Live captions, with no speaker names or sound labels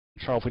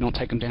trouble if we don't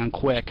take them down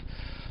quick.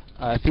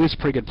 I think it's a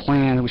pretty good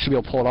plan. We should be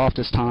able to pull it off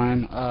this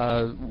time.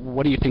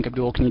 What do you think,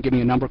 Abdul? Can you give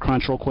me a number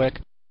crunch real quick?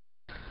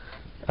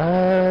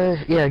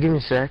 Yeah, give me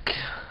a sec.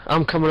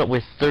 I'm coming up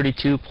with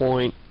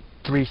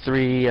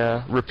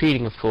 32.33,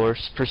 repeating, of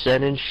course,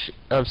 percentage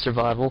of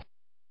survival.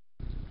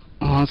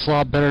 Oh, that's a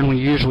lot better than we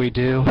usually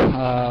do.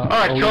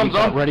 Alright, chums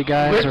up. Ready,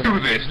 guys? Let's do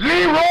this.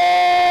 Leeroy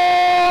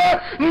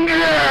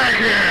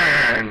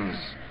Kittens!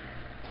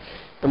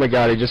 Oh my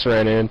god, he just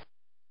ran in.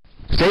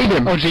 Save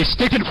him! Oh, geez,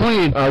 stick to the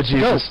plane! Oh,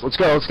 Jesus. Let's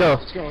go, let's go.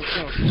 Let's go, let's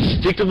go.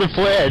 Stick to the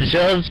plan,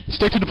 Chubs.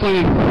 Stick to the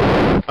plane.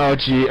 Oh,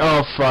 gee.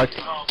 Oh, fuck.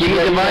 Give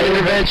me divine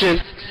intervention.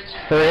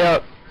 Hurry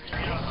up.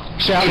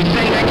 Shout. He's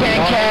saying I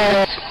can't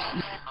cast.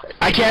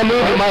 I can't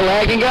move. Am I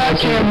lagging, guys?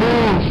 I can't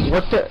move.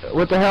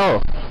 What the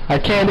hell? I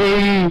can't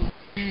aim.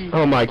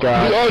 Oh my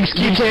god. The eggs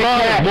keep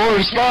spawning. More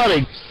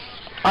respawning.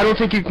 I don't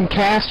think you can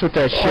cast with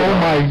that shit. Oh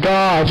my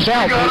god.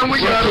 Shout. We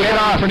got him. Get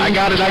off. I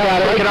got it.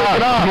 Take it off.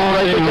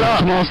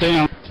 Come on, stay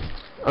down.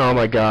 Oh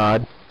my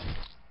god.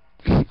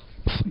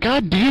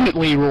 God damn it,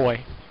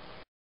 Leroy.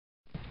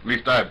 At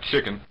least I have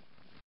chicken.